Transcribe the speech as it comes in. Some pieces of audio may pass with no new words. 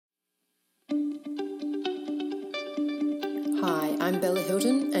I'm Bella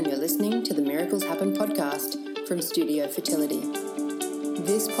Hilton, and you're listening to the Miracles Happen podcast from Studio Fertility.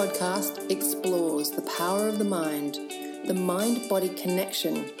 This podcast explores the power of the mind-body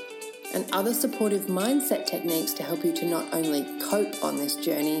connection, and other supportive mindset techniques to help you to not only cope on this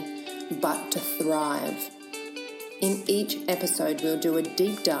journey, but to thrive. In each episode, we'll do a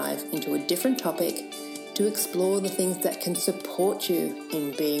deep dive into a different topic to explore the things that can support you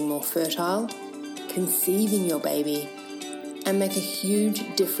in being more fertile, conceiving your baby, and make a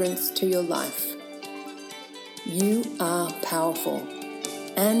huge difference to your life. You are powerful,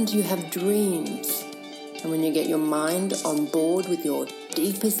 and you have dreams. And when you get your mind on board with your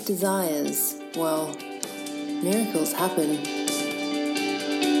deepest desires, well, miracles happen.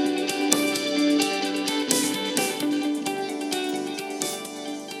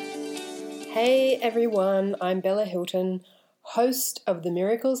 Hey everyone, I'm Bella Hilton, host of the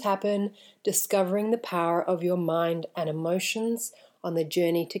Miracles Happen, Discovering the Power of Your Mind and Emotions on the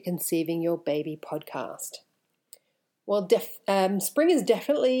Journey to Conceiving Your Baby podcast. Well, spring is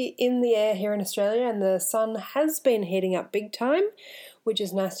definitely in the air here in Australia, and the sun has been heating up big time, which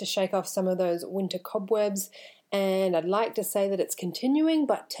is nice to shake off some of those winter cobwebs. And I'd like to say that it's continuing,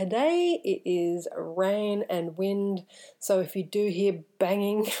 but today it is rain and wind. So if you do hear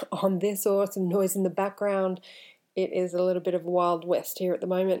banging on this or some noise in the background, it is a little bit of Wild West here at the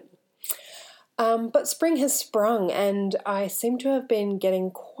moment. But spring has sprung, and I seem to have been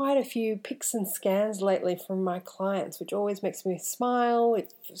getting quite a few pics and scans lately from my clients, which always makes me smile.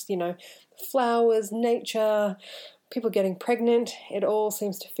 It's, flowers, nature, people getting pregnant. It all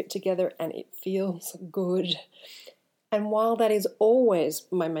seems to fit together and it feels good. And while that is always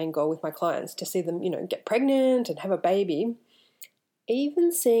my main goal with my clients, to see them, get pregnant and have a baby,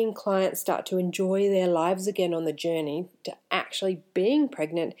 even seeing clients start to enjoy their lives again on the journey to actually being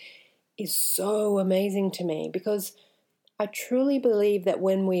pregnant is so amazing to me, because I truly believe that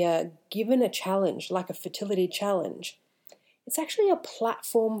when we are given a challenge, like a fertility challenge, it's actually a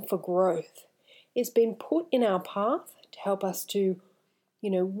platform for growth. It's been put in our path to help us to,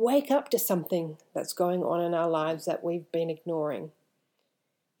 wake up to something that's going on in our lives that we've been ignoring.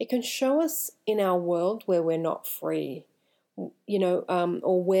 It can show us in our world where we're not free,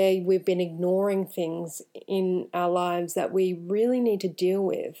 or where we've been ignoring things in our lives that we really need to deal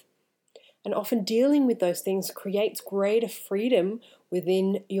with. And often dealing with those things creates greater freedom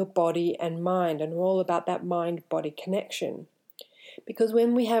within your body and mind, and we're all about that mind-body connection. Because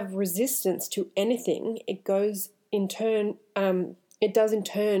when we have resistance to anything, it does in turn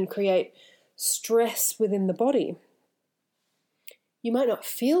create stress within the body. You might not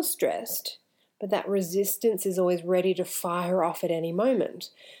feel stressed, but that resistance is always ready to fire off at any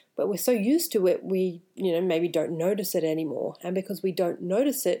moment. But we're so used to it, we, maybe don't notice it anymore. And because we don't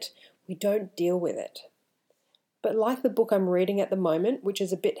notice it, we don't deal with it. But like the book I'm reading at the moment, which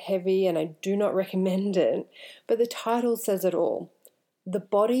is a bit heavy and I do not recommend it, but the title says it all. The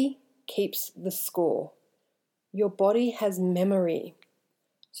body keeps the score. Your body has memory.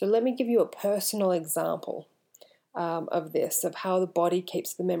 So let me give you a personal example of this, of how the body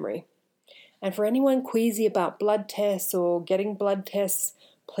keeps the memory. And for anyone queasy about blood tests or getting blood tests,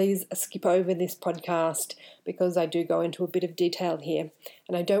 please skip over this podcast, because I do go into a bit of detail here,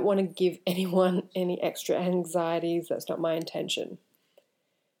 and I don't want to give anyone any extra anxieties. That's not my intention.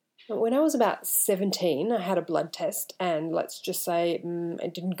 But when I was about 17, I had a blood test, and let's just say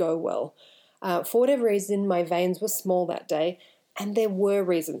it didn't go well. For whatever reason, my veins were small that day, and there were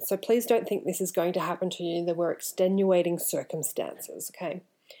reasons. So please don't think this is going to happen to you. There were extenuating circumstances, okay?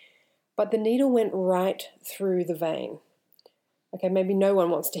 But the needle went right through the vein. Okay, maybe no one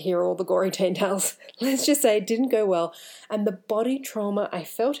wants to hear all the gory details. Let's just say it didn't go well. And the body trauma I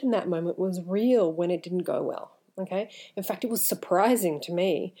felt in that moment was real when it didn't go well. Okay, in fact, it was surprising to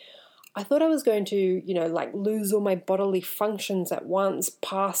me. I thought I was going to, lose all my bodily functions at once,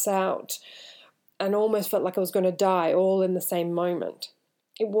 pass out, and almost felt like I was going to die all in the same moment.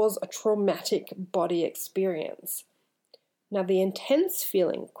 It was a traumatic body experience. Now, the intense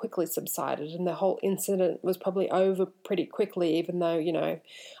feeling quickly subsided, and the whole incident was probably over pretty quickly, even though,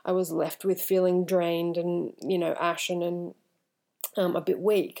 I was left with feeling drained and, ashen and a bit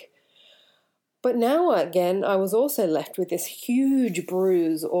weak. But now, again, I was also left with this huge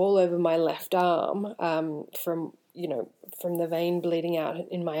bruise all over my left arm from the vein bleeding out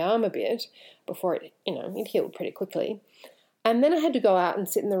in my arm a bit before it healed pretty quickly. And then I had to go out and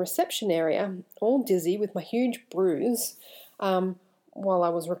sit in the reception area, all dizzy with my huge bruise, while I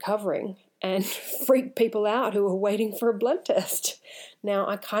was recovering, and freak people out who were waiting for a blood test. Now,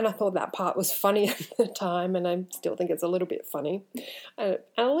 I kind of thought that part was funny at the time, and I still think it's a little bit funny and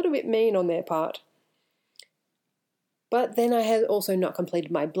a little bit mean on their part. But then I had also not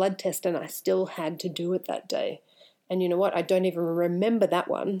completed my blood test and I still had to do it that day. And you know what? I don't even remember that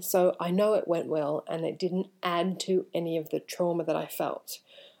one. So I know it went well and it didn't add to any of the trauma that I felt.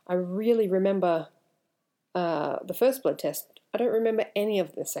 I really remember the first blood test. I don't remember any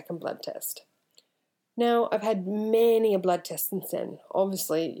of the second blood test. Now, I've had many a blood test since then.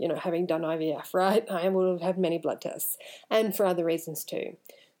 Obviously, having done IVF, right? I will have had many blood tests and for other reasons too.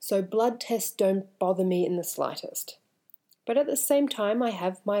 So blood tests don't bother me in the slightest. But at the same time, I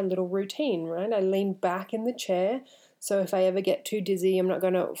have my little routine, right? I lean back in the chair, so if I ever get too dizzy, I'm not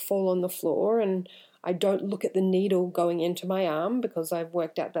going to fall on the floor, and I don't look at the needle going into my arm because I've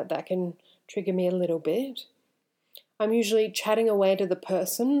worked out that can trigger me a little bit. I'm usually chatting away to the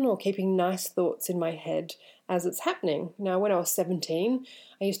person or keeping nice thoughts in my head as it's happening. Now, when I was 17,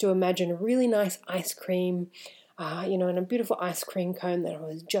 I used to imagine a really nice ice cream, and a beautiful ice cream cone that I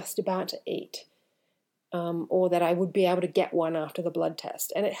was just about to eat. Or that I would be able to get one after the blood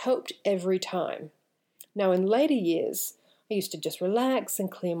test. And it helped every time. Now, in later years, I used to just relax and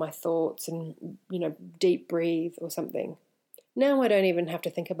clear my thoughts and, deep breathe or something. Now I don't even have to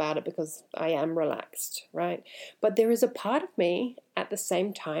think about it because I am relaxed, right? But there is a part of me at the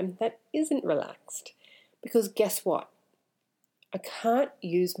same time that isn't relaxed. Because guess what? I can't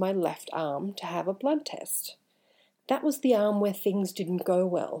use my left arm to have a blood test. That was the arm where things didn't go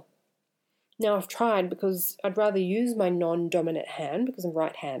well. Now, I've tried because I'd rather use my non-dominant hand because I'm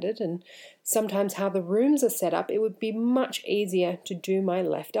right-handed, and sometimes how the rooms are set up, it would be much easier to do my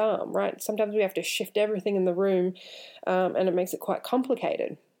left arm, right? Sometimes we have to shift everything in the room, and it makes it quite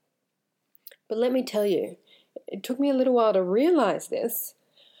complicated. But let me tell you, it took me a little while to realize this,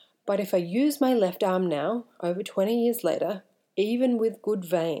 but if I use my left arm now, over 20 years later, even with good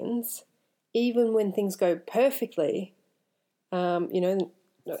veins, even when things go perfectly,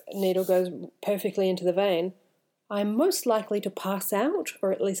 needle goes perfectly into the vein, I'm most likely to pass out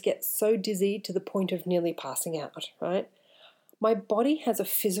or at least get so dizzy to the point of nearly passing out, right? My body has a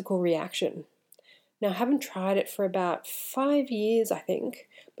physical reaction. Now, I haven't tried it for about 5 years, I think,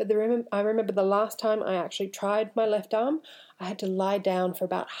 but I remember the last time I actually tried my left arm, I had to lie down for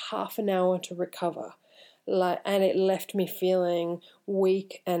about half an hour to recover, and it left me feeling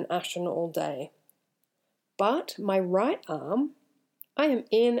weak and ashen all day. But my right arm, I am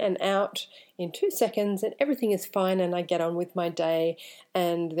in and out in 2 seconds and everything is fine and I get on with my day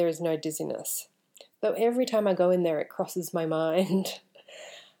and there is no dizziness. Though every time I go in there, it crosses my mind.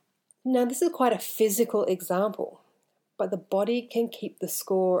 Now, this is quite a physical example, but the body can keep the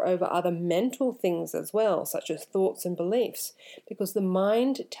score over other mental things as well, such as thoughts and beliefs, because the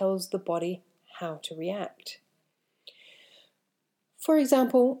mind tells the body how to react. For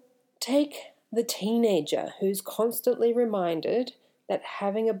example, take the teenager who's constantly reminded that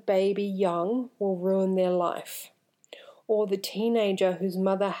having a baby young will ruin their life. Or the teenager whose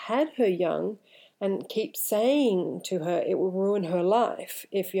mother had her young and keeps saying to her it will ruin her life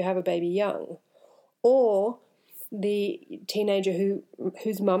if you have a baby young. Or the teenager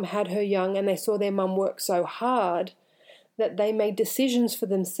whose mum had her young and they saw their mum work so hard that they made decisions for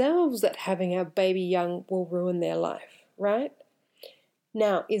themselves that having a baby young will ruin their life, right?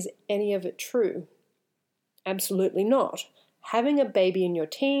 Now, is any of it true? Absolutely not. Having a baby in your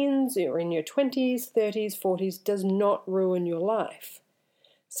teens or in your 20s, 30s, 40s does not ruin your life.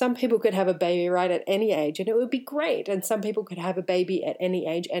 Some people could have a baby right at any age and it would be great, and some people could have a baby at any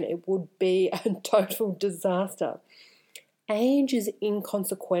age and it would be a total disaster. Age is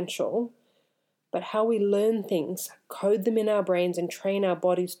inconsequential, but how we learn things, code them in our brains and train our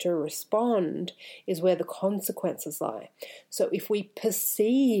bodies to respond is where the consequences lie. So if we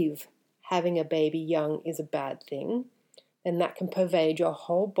perceive having a baby young is a bad thing, then that can pervade your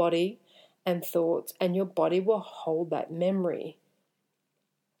whole body and thoughts, and your body will hold that memory.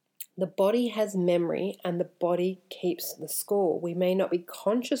 The body has memory and the body keeps the score. We may not be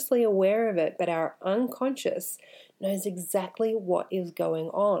consciously aware of it, but our unconscious knows exactly what is going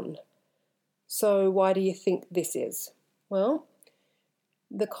on. So why do you think this is? Well,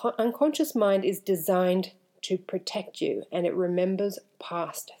 the unconscious mind is designed to protect you and it remembers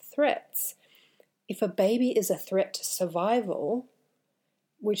past threats. If a baby is a threat to survival,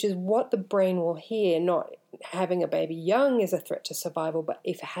 which is what the brain will hear, not having a baby young is a threat to survival, but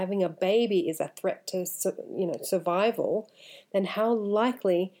if having a baby is a threat to survival, then how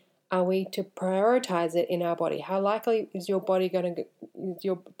likely are we to prioritize it in our body? How likely is your body going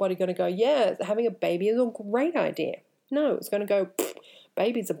to go, yeah, having a baby is a great idea? No, it's going to go,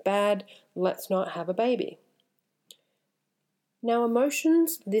 babies are bad, let's not have a baby. Now,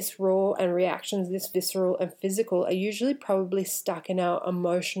 emotions this raw and reactions this visceral and physical are usually probably stuck in our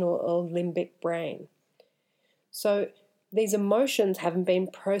emotional or limbic brain. So these emotions haven't been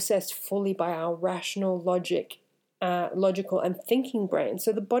processed fully by our rational logical and thinking brain.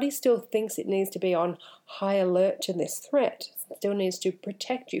 So the body still thinks it needs to be on high alert to this threat, still needs to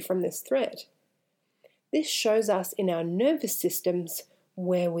protect you from this threat. This shows us in our nervous systems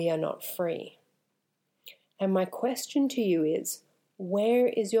where we are not free. And my question to you is, where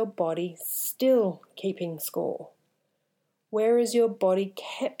is your body still keeping score? Where is your body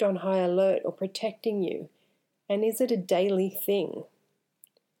kept on high alert or protecting you? And is it a daily thing?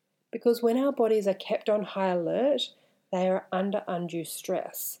 Because when our bodies are kept on high alert, they are under undue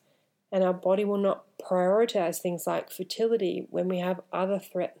stress. And our body will not prioritize things like fertility when we have other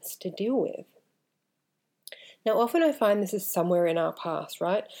threats to deal with. Now, often I find this is somewhere in our past,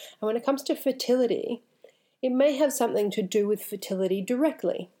 right? And when it comes to fertility, it may have something to do with fertility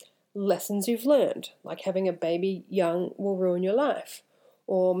directly. Lessons you've learned, like having a baby young will ruin your life.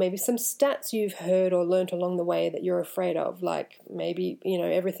 Or maybe some stats you've heard or learnt along the way that you're afraid of, like maybe,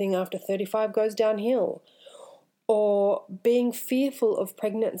 everything after 35 goes downhill. Or being fearful of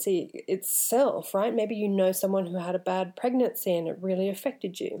pregnancy itself, right? Maybe you know someone who had a bad pregnancy and it really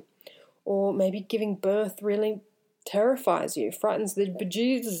affected you. Or maybe giving birth really terrifies you, frightens the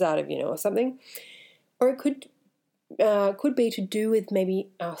bejesus out of you, or something. Or it could be to do with maybe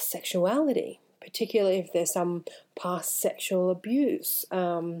our sexuality, particularly if there's some past sexual abuse.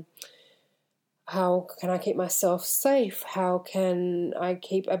 How can I keep myself safe? How can I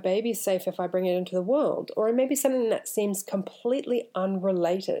keep a baby safe if I bring it into the world? Or it may be something that seems completely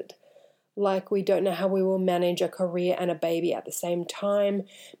unrelated, like we don't know how we will manage a career and a baby at the same time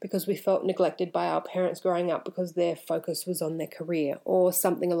because we felt neglected by our parents growing up because their focus was on their career, or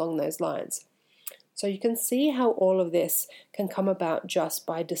something along those lines. So you can see how all of this can come about just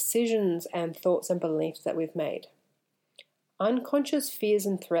by decisions and thoughts and beliefs that we've made. Unconscious fears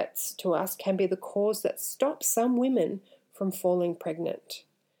and threats to us can be the cause that stops some women from falling pregnant.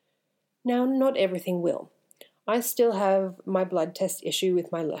 Now, not everything will. I still have my blood test issue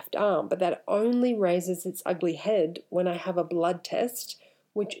with my left arm, but that only raises its ugly head when I have a blood test,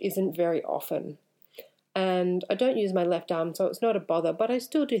 which isn't very often. And I don't use my left arm, so it's not a bother, but I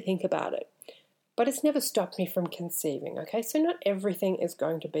still do think about it. But it's never stopped me from conceiving, okay? So not everything is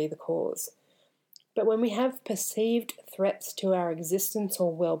going to be the cause. But when we have perceived threats to our existence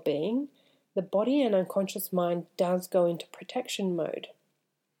or well-being, the body and unconscious mind does go into protection mode.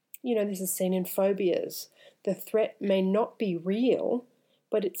 This is seen in phobias. The threat may not be real,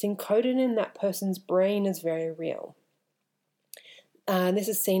 but it's encoded in that person's brain as very real. This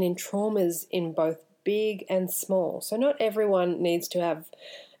is seen in traumas in both big and small. So not everyone needs to have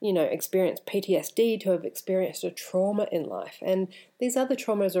experienced PTSD to have experienced a trauma in life. And these other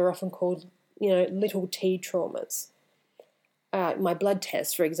traumas are often called little t traumas. My blood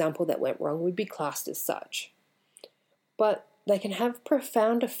test, for example, that went wrong would be classed as such. But they can have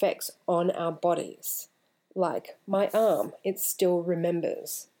profound effects on our bodies. Like my arm, it still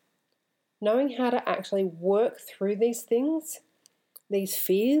remembers. Knowing how to actually work through these things, these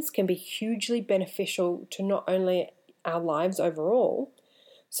fears, can be hugely beneficial to not only our lives overall,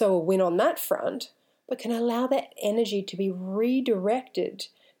 so a win on that front, but can allow that energy to be redirected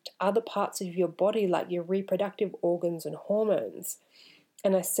to other parts of your body, like your reproductive organs and hormones.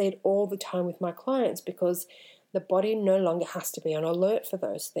 And I see it all the time with my clients because the body no longer has to be on alert for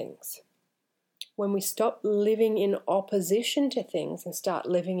those things. When we stop living in opposition to things and start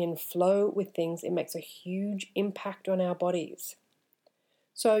living in flow with things, it makes a huge impact on our bodies.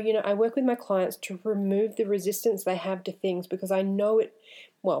 So, I work with my clients to remove the resistance they have to things because I know it,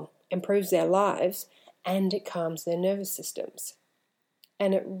 improves their lives and it calms their nervous systems.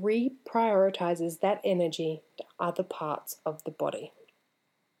 And it reprioritizes that energy to other parts of the body.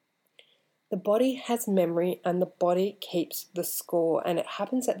 The body has memory and the body keeps the score, and it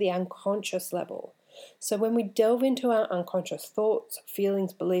happens at the unconscious level. So when we delve into our unconscious thoughts,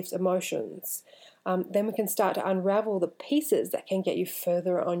 feelings, beliefs, emotions, then we can start to unravel the pieces that can get you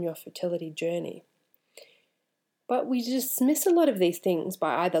further on your fertility journey. But we dismiss a lot of these things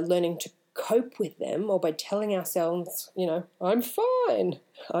by either learning to cope with them or by telling ourselves, I'm fine,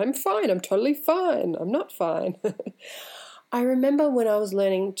 I'm totally fine, I'm not fine. I remember when I was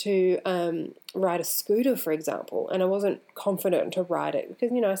learning to ride a scooter, for example, and I wasn't confident to ride it because,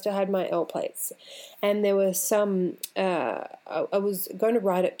 I still had my L plates. And there was I was going to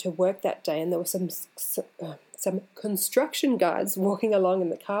ride it to work that day, and there were some construction guys walking along in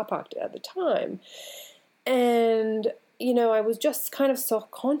the car park at the time. And I was just kind of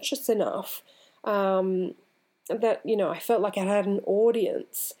self-conscious enough that, I felt like I had an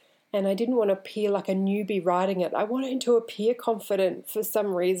audience and I didn't want to appear like a newbie riding it. I wanted to appear confident for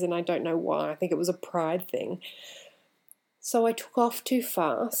some reason. I don't know why. I think it was a pride thing. So I took off too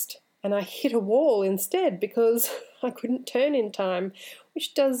fast and I hit a wall instead because I couldn't turn in time,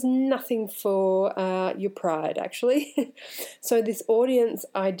 which does nothing for your pride, actually. So this audience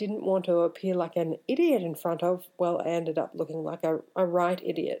I didn't want to appear like an idiot in front of, well, I ended up looking like a right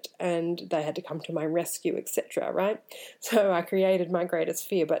idiot and they had to come to my rescue, etc., right? So I created my greatest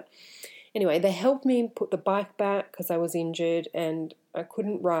fear. But anyway, they helped me put the bike back because I was injured and I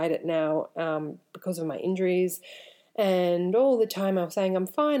couldn't ride it now because of my injuries. And all the time I was saying, I'm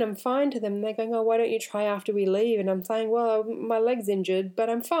fine to them. And they're going, oh, why don't you try after we leave? And I'm saying, well, my leg's injured, but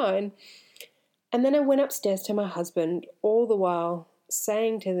I'm fine. And then I went upstairs to my husband, all the while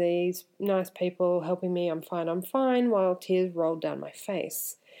saying to these nice people helping me, I'm fine, while tears rolled down my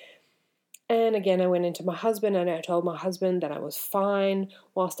face. And again, I went into my husband and I told my husband that I was fine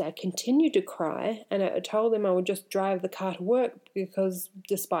whilst I continued to cry. And I told him I would just drive the car to work because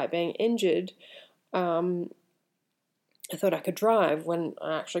despite being injured, I thought I could drive when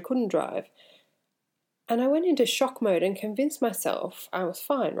I actually couldn't drive. And I went into shock mode and convinced myself I was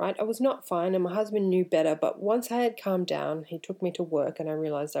fine, right? I was not fine and my husband knew better, but once I had calmed down, he took me to work and I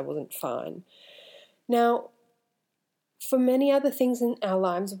realized I wasn't fine. Now, for many other things in our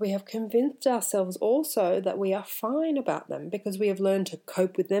lives, we have convinced ourselves also that we are fine about them because we have learned to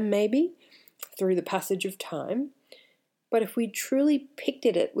cope with them maybe through the passage of time. But if we truly picked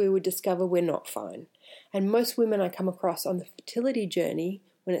at it, we would discover we're not fine. And most women I come across on the fertility journey,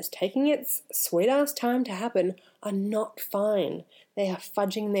 when it's taking its sweet-ass time to happen, are not fine. They are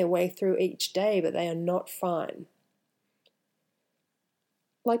fudging their way through each day, but they are not fine.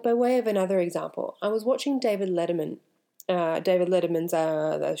 Like by way of another example, I was watching David Letterman's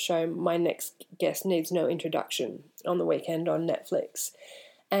the show My Next Guest Needs No Introduction on the weekend on Netflix.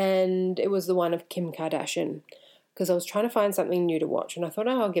 And it was the one of Kim Kardashian, because I was trying to find something new to watch, and I thought,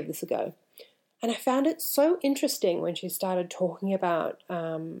 I'll give this a go. And I found it so interesting when she started talking about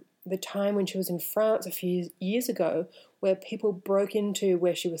the time when she was in France a few years ago where people broke into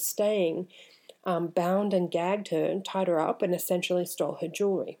where she was staying, bound and gagged her and tied her up and essentially stole her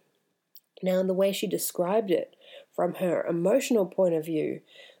jewelry. Now, the way she described it from her emotional point of view,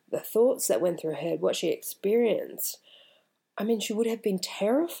 the thoughts that went through her head, what she experienced, I mean, she would have been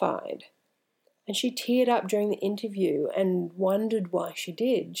terrified. And she teared up during the interview and wondered why she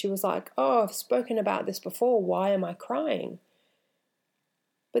did. She was like, I've spoken about this before. Why am I crying?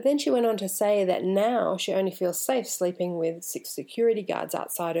 But then she went on to say that now she only feels safe sleeping with 6 security guards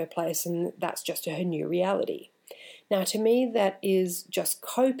outside her place, and that's just her new reality. Now, to me, that is just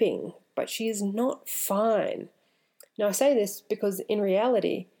coping, but she is not fine. Now, I say this because in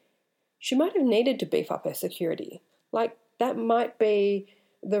reality, she might have needed to beef up her security. Like, that might be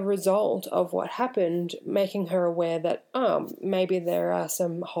the result of what happened, making her aware that, maybe there are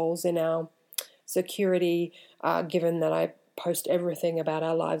some holes in our security, given that I post everything about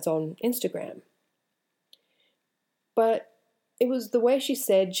our lives on Instagram. But it was the way she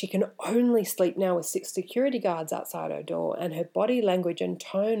said she can only sleep now with 6 security guards outside her door, and her body language and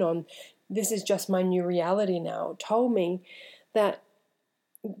tone on this is just my new reality now told me that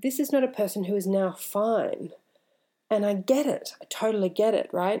this is not a person who is now fine. And I get it. I totally get it,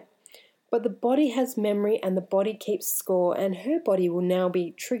 right? But the body has memory and the body keeps score, and her body will now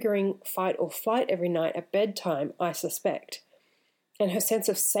be triggering fight or flight every night at bedtime, I suspect. And her sense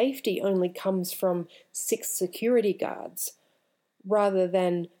of safety only comes from 6 security guards rather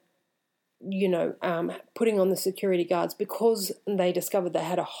than, putting on the security guards because they discovered they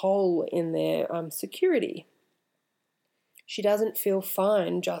had a hole in their security. She doesn't feel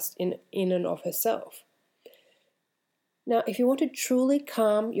fine just in and of herself. Now, if you want to truly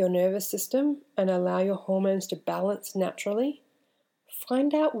calm your nervous system and allow your hormones to balance naturally,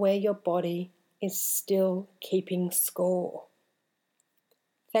 find out where your body is still keeping score.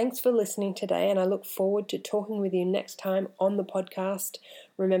 Thanks for listening today, and I look forward to talking with you next time on the podcast.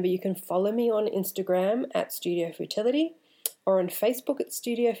 Remember, you can follow me on Instagram at Studio Fertility or on Facebook at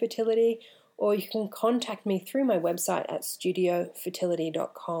Studio Fertility, or you can contact me through my website at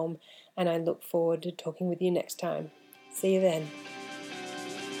studiofertility.com, and I look forward to talking with you next time. See you then.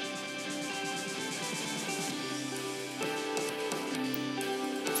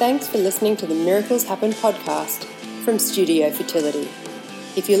 Thanks for listening to the Miracles Happen podcast from Studio Fertility.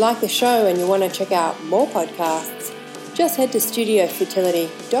 If you like the show and you want to check out more podcasts, just head to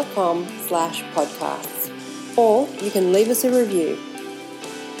studiofertility.com/podcasts, or you can leave us a review.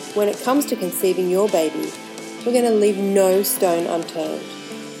 When it comes to conceiving your baby, we're going to leave no stone unturned.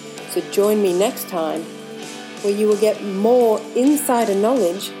 So join me next time, where you will get more insider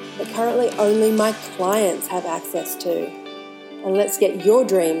knowledge that currently only my clients have access to. And let's get your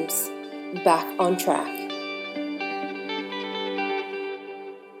dreams back on track.